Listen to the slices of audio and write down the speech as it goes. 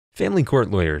Family court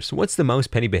lawyers, what's the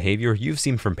most petty behavior you've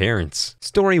seen from parents?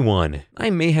 Story 1. I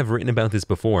may have written about this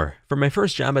before. For my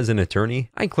first job as an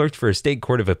attorney, I clerked for a state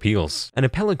court of appeals. An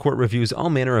appellate court reviews all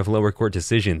manner of lower court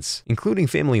decisions, including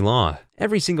family law.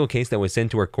 Every single case that was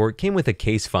sent to our court came with a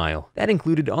case file. That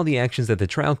included all the actions that the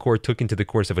trial court took into the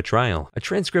course of a trial, a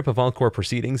transcript of all court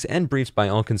proceedings, and briefs by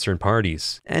all concerned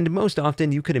parties. And most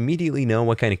often, you could immediately know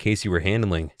what kind of case you were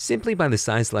handling, simply by the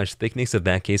size/thickness of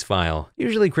that case file.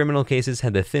 Usually criminal cases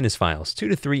had the thinnest files, 2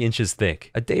 to 3 inches thick,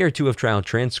 a day or two of trial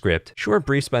transcript, short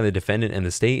briefs by the defendant and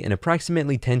the state, and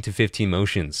approximately 10 to 15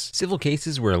 motions. Civil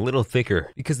cases were a little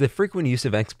thicker, because the frequent use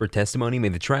of expert testimony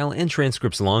made the trial and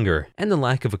transcripts longer, and the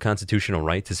lack of a constitutional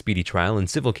right to speedy trial in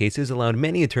civil cases allowed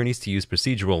many attorneys to use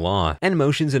procedural law and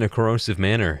motions in a corrosive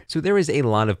manner, so there is a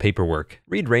lot of paperwork.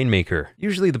 Read Rainmaker.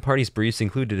 Usually the parties' briefs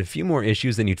included a few more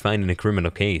issues than you'd find in a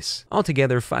criminal case,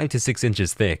 altogether 5 to 6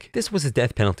 inches thick. This was a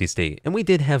death penalty state, and we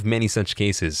did have many such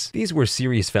cases. These were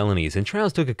serious felonies, and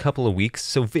trials took a couple of weeks,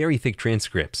 so very thick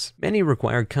transcripts. Many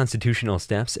required constitutional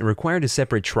steps and required a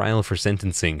separate trial for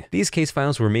sentencing. These case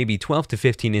files were maybe 12 to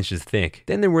 15 inches thick.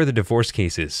 Then there were the divorce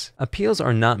cases. Appeals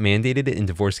are not mandated in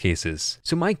divorce cases,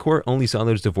 so my court only saw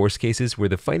those divorce cases where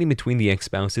the fighting between the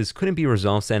ex-spouses couldn't be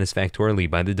resolved satisfactorily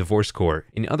by the divorce court.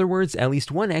 In other words, at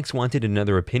least one ex wanted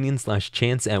another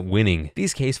opinion/chance at winning.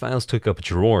 These case files took up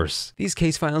drawers. These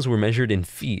case files were measured in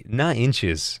feet, not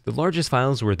inches. The largest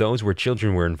files were those where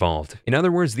children were involved. In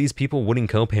other words, these people wouldn't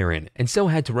co-parent, and so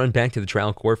had to run back to the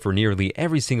trial court for nearly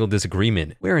every single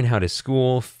disagreement, where and how to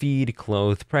school, feed,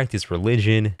 clothe, practice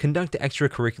religion, conduct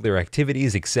extracurricular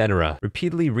activities, etc.,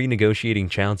 repeatedly renegotiating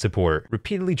child support,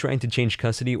 repeatedly trying to change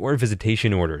custody or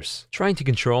visitation orders, trying to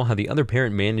control how the other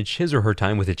parent managed his or her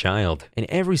time with the child. And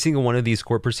every single one of these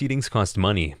court proceedings cost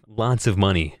money. Lots of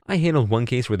money. I handled one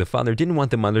case where the father didn't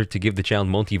want the mother to give the child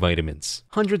multivitamins.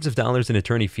 Hundreds of dollars in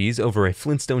attorney fees over a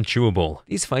Flintstone chewable.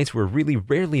 These fights were really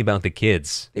rarely about the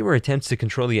kids. They were attempts to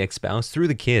control the ex-spouse through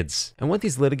the kids. And what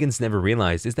these litigants never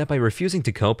realized is that by refusing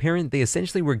to co-parent, they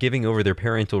essentially were giving over their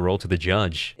parental role to the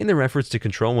judge. In their efforts to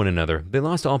control one another, they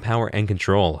lost all power and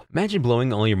control. Imagine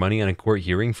blowing all your money on a court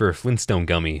hearing for a Flintstone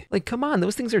gummy. Like, come on,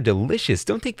 those things are delicious.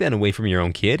 Don't take that away from your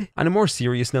own kid. On a more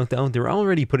serious note though, they're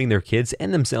already putting their kids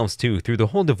and themselves too through the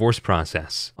whole divorce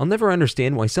process. I'll never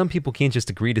understand why some people can't just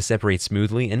agree to separate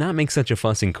smoothly and not make such a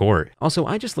fuss in court. Also,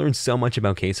 I just learned so much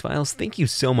about case files. Thank you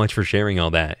so much for sharing all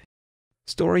that.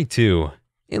 Story 2.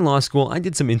 In law school, I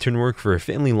did some intern work for a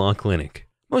family law clinic.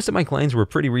 Most of my clients were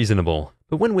pretty reasonable,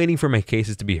 but when waiting for my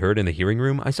cases to be heard in the hearing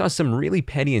room, I saw some really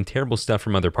petty and terrible stuff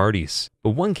from other parties.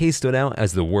 But one case stood out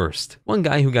as the worst. One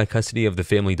guy who got custody of the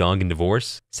family dog in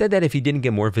divorce said that if he didn't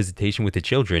get more visitation with the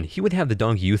children, he would have the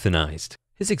dog euthanized.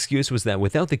 His excuse was that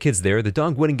without the kids there, the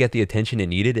dog wouldn't get the attention it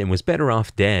needed and was better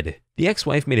off dead. The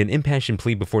ex-wife made an impassioned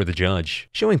plea before the judge,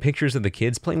 showing pictures of the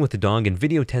kids playing with the dog and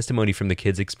video testimony from the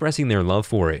kids expressing their love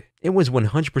for it. It was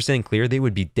 100% clear they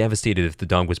would be devastated if the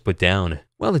dog was put down.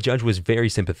 While the judge was very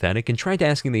sympathetic and tried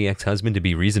asking the ex-husband to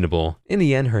be reasonable, in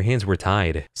the end her hands were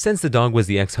tied, since the dog was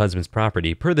the ex-husband's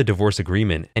property per the divorce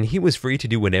agreement, and he was free to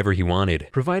do whatever he wanted,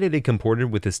 provided it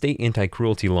comported with the state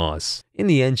anti-cruelty laws. In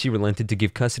the end, she relented to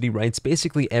give custody rights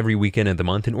basically every weekend of the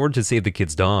month in order to save the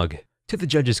kid's dog. To the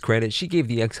judge's credit, she gave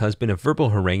the ex-husband a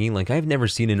verbal haranguing like I've never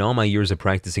seen in all my years of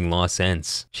practicing law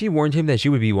since. She warned him that she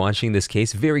would be watching this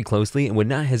case very closely and would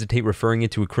not hesitate referring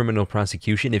it to a criminal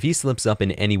prosecution if he slips up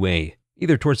in any way,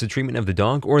 either towards the treatment of the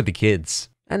dog or the kids.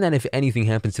 And that if anything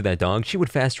happens to that dog, she would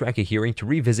fast-track a hearing to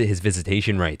revisit his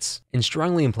visitation rights, and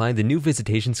strongly implied the new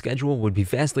visitation schedule would be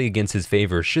vastly against his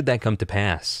favor should that come to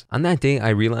pass. On that day, I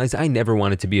realized I never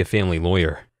wanted to be a family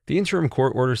lawyer. The interim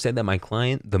court order said that my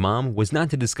client, the mom, was not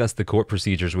to discuss the court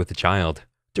procedures with the child.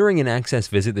 During an access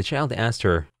visit, the child asked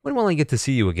her, "When will I get to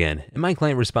see you again?" And my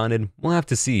client responded, "We'll have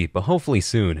to see, but hopefully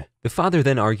soon." The father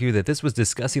then argued that this was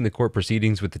discussing the court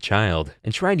proceedings with the child,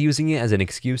 and tried using it as an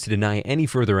excuse to deny any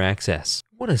further access.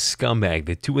 What a scumbag,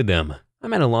 the two of them.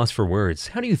 I'm at a loss for words.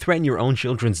 How do you threaten your own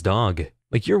children's dog?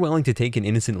 Like you're willing to take an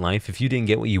innocent life if you didn't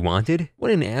get what you wanted?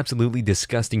 What an absolutely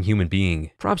disgusting human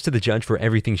being. Props to the judge for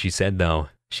everything she said though.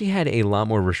 She had a lot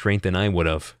more restraint than I would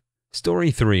have.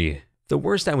 Story 3. The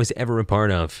worst I was ever a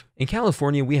part of. In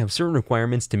California, we have certain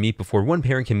requirements to meet before one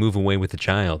parent can move away with the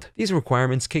child. These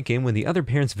requirements kick in when the other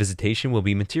parent's visitation will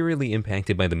be materially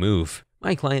impacted by the move.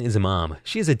 My client is a mom.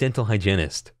 She is a dental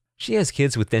hygienist. She has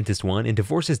kids with dentist 1 and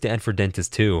divorces dad for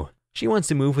dentist 2. She wants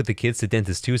to move with the kids to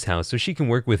dentist 2's house so she can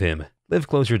work with him, live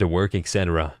closer to work,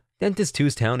 etc. Dentist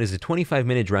 2's town is a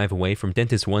 25-minute drive away from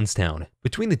Dentist 1's town.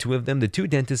 Between the two of them, the two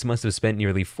dentists must have spent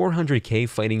nearly $400K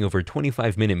fighting over a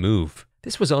 25-minute move.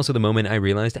 This was also the moment I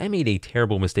realized I made a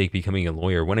terrible mistake becoming a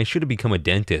lawyer when I should have become a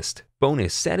dentist.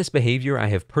 Bonus, saddest behavior I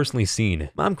have personally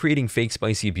seen. Mom creating fake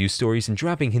spicy abuse stories and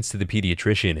dropping hints to the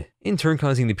pediatrician, in turn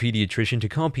causing the pediatrician to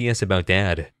call PS about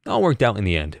dad. All worked out in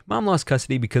the end. Mom lost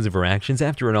custody because of her actions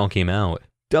after it all came out.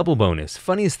 Double bonus,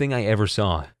 funniest thing I ever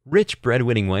saw. Rich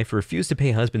breadwinning wife refused to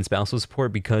pay husband spousal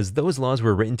support because those laws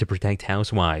were written to protect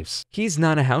housewives. He's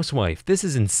not a housewife. This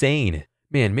is insane.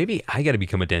 Man, maybe I gotta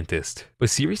become a dentist. But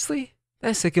seriously?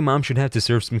 That second mom should have to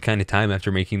serve some kind of time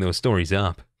after making those stories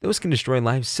up. Those can destroy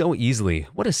lives so easily.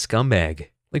 What a scumbag.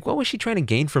 Like, what was she trying to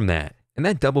gain from that? And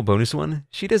that double bonus one,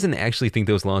 she doesn't actually think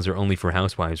those laws are only for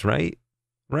housewives, right?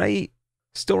 Right?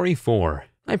 Story 4.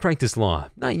 I practice law.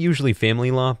 Not usually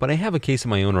family law, but I have a case of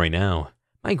my own right now.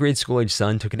 My grade school-age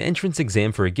son took an entrance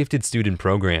exam for a gifted student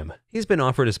program. He's been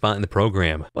offered a spot in the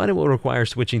program, but it will require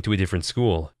switching to a different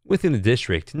school within the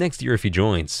district next year if he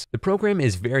joins. The program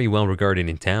is very well regarded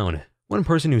in town. One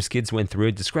person whose kids went through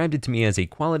it described it to me as a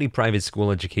quality private school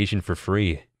education for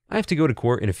free. I have to go to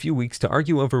court in a few weeks to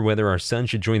argue over whether our son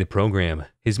should join the program.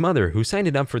 His mother, who signed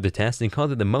it up for the test and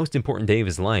called it the most important day of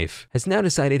his life, has now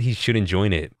decided he shouldn't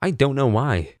join it. I don't know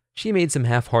why. She made some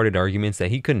half-hearted arguments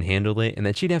that he couldn't handle it and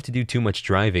that she'd have to do too much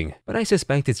driving, but I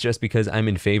suspect it's just because I'm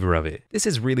in favor of it. This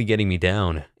is really getting me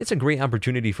down. It's a great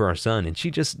opportunity for our son and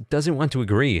she just doesn't want to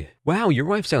agree. Wow, your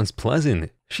wife sounds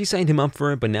pleasant. She signed him up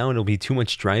for it, but now it'll be too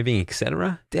much driving,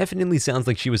 etc. Definitely sounds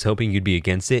like she was hoping you'd be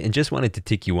against it and just wanted to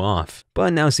tick you off.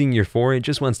 But now seeing you're for it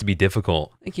just wants to be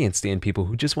difficult. I can't stand people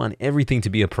who just want everything to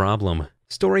be a problem.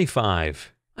 Story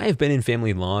 5. I have been in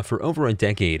family law for over a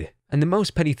decade, and the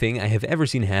most petty thing I have ever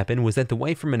seen happen was that the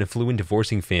wife from an affluent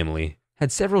divorcing family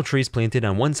had several trees planted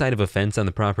on one side of a fence on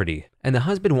the property, and the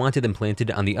husband wanted them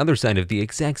planted on the other side of the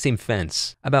exact same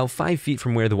fence, about 5 feet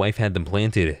from where the wife had them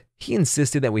planted. He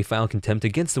insisted that we file contempt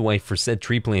against the wife for said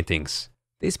tree plantings.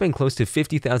 They spent close to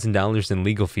 $50,000 in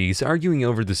legal fees arguing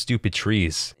over the stupid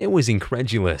trees. It was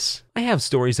incredulous. I have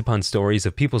stories upon stories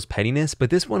of people's pettiness,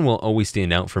 but this one will always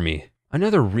stand out for me.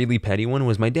 Another really petty one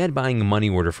was my dad buying a money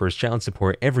order for his child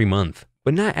support every month,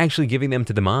 but not actually giving them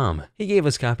to the mom. He gave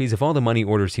us copies of all the money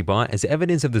orders he bought as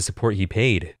evidence of the support he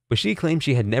paid, but she claimed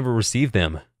she had never received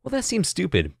them. Well, that seems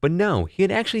stupid, but no, he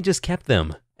had actually just kept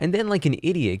them. And then, like an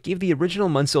idiot, gave the original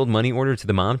month's-old money order to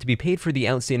the mom to be paid for the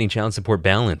outstanding child support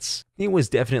balance. He was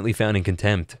definitely found in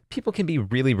contempt. People can be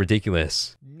really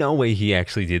ridiculous. No way he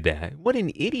actually did that. What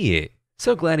an idiot.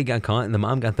 So glad he got caught and the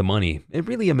mom got the money. It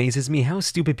really amazes me how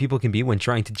stupid people can be when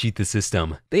trying to cheat the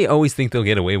system. They always think they'll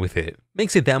get away with it.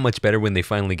 Makes it that much better when they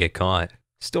finally get caught.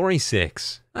 Story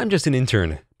 6. I'm just an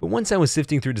intern, but once I was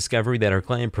sifting through discovery that our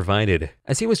client provided,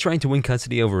 as he was trying to win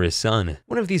custody over his son.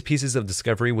 One of these pieces of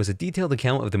discovery was a detailed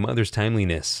account of the mother's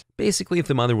timeliness. Basically, if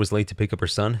the mother was late to pick up her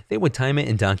son, they would time it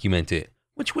and document it,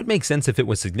 which would make sense if it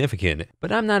was significant,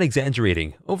 but I'm not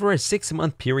exaggerating. Over a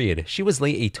 6-month period, she was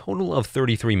late a total of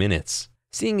 33 minutes.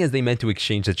 Seeing as they meant to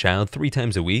exchange the child 3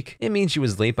 times a week, it means she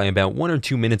was late by about 1 or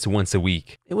 2 minutes once a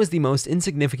week. It was the most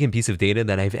insignificant piece of data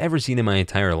that I've ever seen in my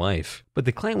entire life, but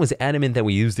the client was adamant that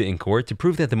we used it in court to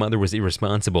prove that the mother was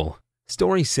irresponsible.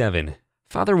 Story 7.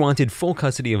 Father wanted full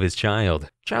custody of his child.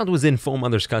 Child was in full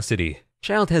mother's custody.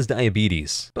 Child has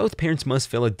diabetes. Both parents must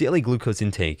fill a daily glucose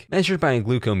intake, measured by a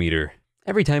glucometer.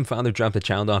 Every time father dropped the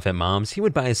child off at mom's, he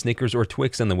would buy a Snickers or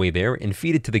Twix on the way there and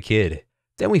feed it to the kid.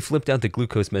 Then we flipped out the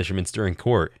glucose measurements during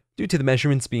court. Due to the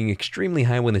measurements being extremely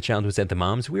high when the child was at the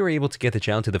mom's, we were able to get the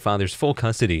child to the father's full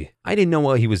custody. I didn't know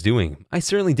what he was doing. I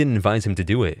certainly didn't advise him to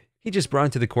do it. He just brought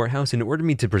it to the courthouse and ordered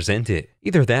me to present it.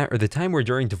 Either that or the time where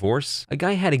during divorce, a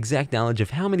guy had exact knowledge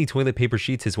of how many toilet paper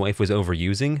sheets his wife was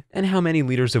overusing and how many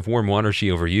liters of warm water she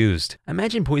overused.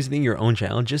 Imagine poisoning your own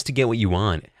child just to get what you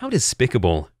want. How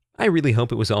despicable. I really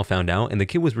hope it was all found out and the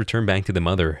kid was returned back to the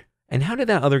mother. And how did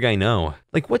that other guy know?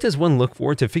 Like, what does one look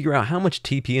for to figure out how much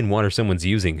TP and water someone's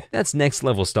using? That's next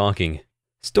level stalking.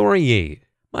 Story 8.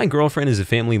 My girlfriend is a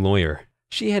family lawyer.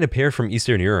 She had a pair from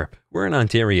Eastern Europe, we're in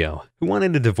Ontario, who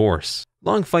wanted a divorce.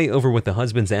 Long fight over what the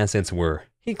husband's assets were.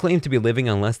 He claimed to be living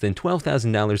on less than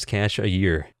 $12,000 cash a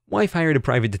year. Wife hired a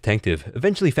private detective,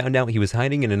 eventually found out he was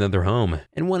hiding in another home,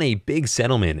 and won a big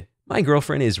settlement. My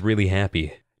girlfriend is really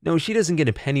happy. No, she doesn't get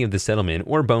a penny of the settlement,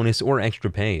 or bonus, or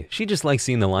extra pay. She just likes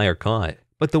seeing the liar caught.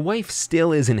 But the wife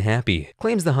still isn't happy.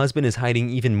 Claims the husband is hiding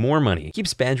even more money.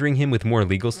 Keeps badgering him with more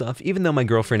legal stuff, even though my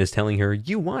girlfriend is telling her,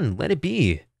 "You won, let it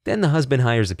be." Then the husband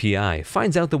hires a PI,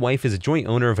 finds out the wife is a joint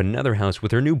owner of another house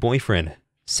with her new boyfriend.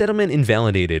 Settlement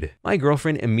invalidated. My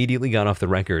girlfriend immediately got off the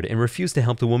record and refused to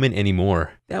help the woman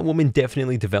anymore. That woman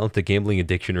definitely developed a gambling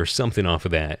addiction or something off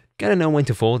of that. Gotta know when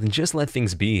to fold and just let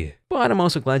things be. But I'm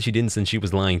also glad she didn't since she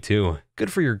was lying too.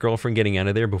 Good for your girlfriend getting out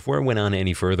of there before it went on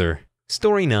any further.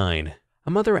 Story 9. A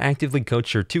mother actively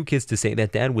coached her 2 kids to say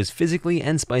that dad was physically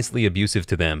and spicily abusive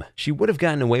to them. She would have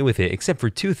gotten away with it except for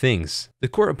 2 things. The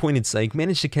court-appointed psych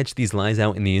managed to catch these lies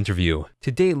out in the interview.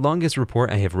 To date, longest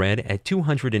report I have read at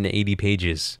 280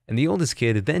 pages. And the oldest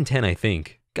kid, then 10 I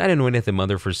think, got annoyed at the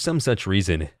mother for some such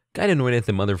reason. and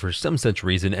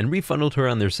refunded her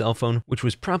on their cell phone, which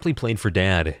was promptly played for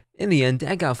dad. In the end,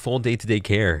 dad got full day-to-day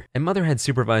care, and mother had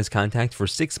supervised contact for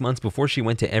 6 months before she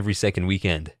went to every second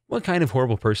weekend. What kind of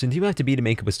horrible person do you have to be to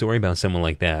make up a story about someone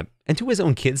like that? And to his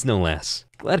own kids, no less.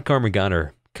 Glad karma got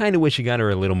her. Kinda wish he got her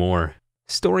a little more.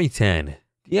 Story 10.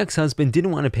 The ex-husband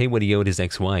didn't want to pay what he owed his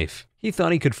ex-wife. He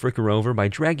thought he could frick her over by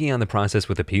dragging on the process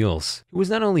with appeals. It was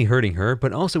not only hurting her,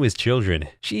 but also his children.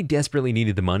 She desperately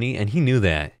needed the money, and he knew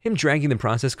that. Him dragging the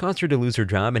process caused her to lose her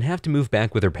job and have to move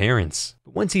back with her parents.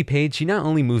 But once he paid, she not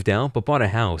only moved out, but bought a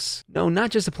house. No,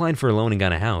 not just applied for a loan and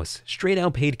got a house. Straight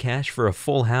out paid cash for a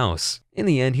full house. In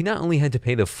the end, he not only had to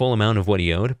pay the full amount of what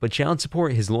he owed, but child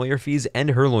support, his lawyer fees,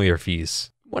 and her lawyer fees.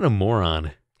 What a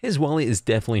moron. His wallet is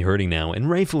definitely hurting now, and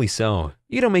rightfully so.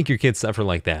 You don't make your kids suffer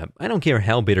like that. I don't care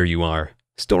how bitter you are.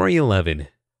 Story 11.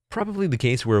 Probably the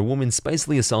case where a woman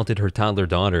spicily assaulted her toddler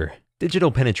daughter.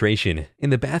 Digital penetration in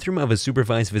the bathroom of a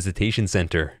supervised visitation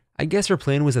center. I guess her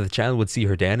plan was that the child would see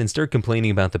her dad and start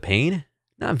complaining about the pain?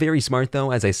 Not very smart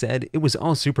though, as I said, it was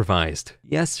all supervised.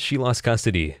 Yes, she lost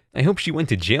custody. I hope she went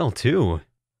to jail too.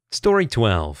 Story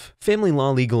 12. Family law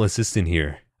legal assistant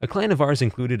here. A client of ours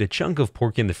included a chunk of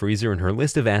pork in the freezer in her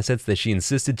list of assets that she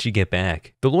insisted she get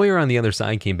back. The lawyer on the other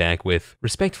side came back with,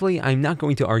 "Respectfully, I'm not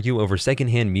going to argue over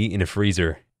secondhand meat in a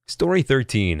freezer." Story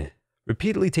 13.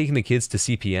 Repeatedly taking the kids to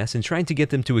CPS and trying to get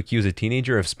them to accuse a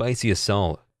teenager of spicy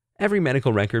assault. Every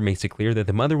medical record makes it clear that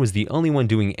the mother was the only one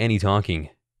doing any talking.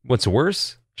 What's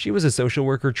worse? She was a social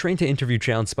worker trained to interview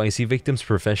child spicy victims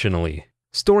professionally.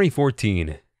 Story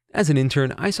 14. As an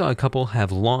intern, I saw a couple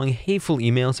have long, hateful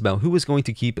emails about who was going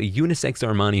to keep a unisex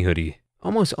Armani hoodie.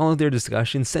 Almost all of their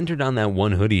discussions centered on that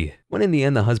one hoodie. When in the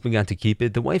end the husband got to keep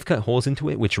it, the wife cut holes into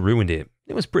it, which ruined it.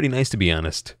 It was pretty nice to be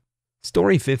honest.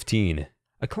 Story 15.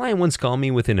 A client once called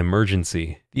me with an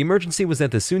emergency. The emergency was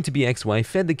that the soon-to-be ex-wife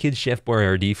fed the kids Chef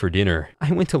Boyardee for dinner.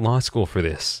 I went to law school for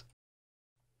this.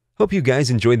 Hope you guys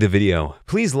enjoyed the video.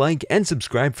 Please like and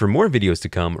subscribe for more videos to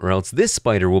come, or else this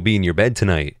spider will be in your bed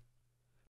tonight.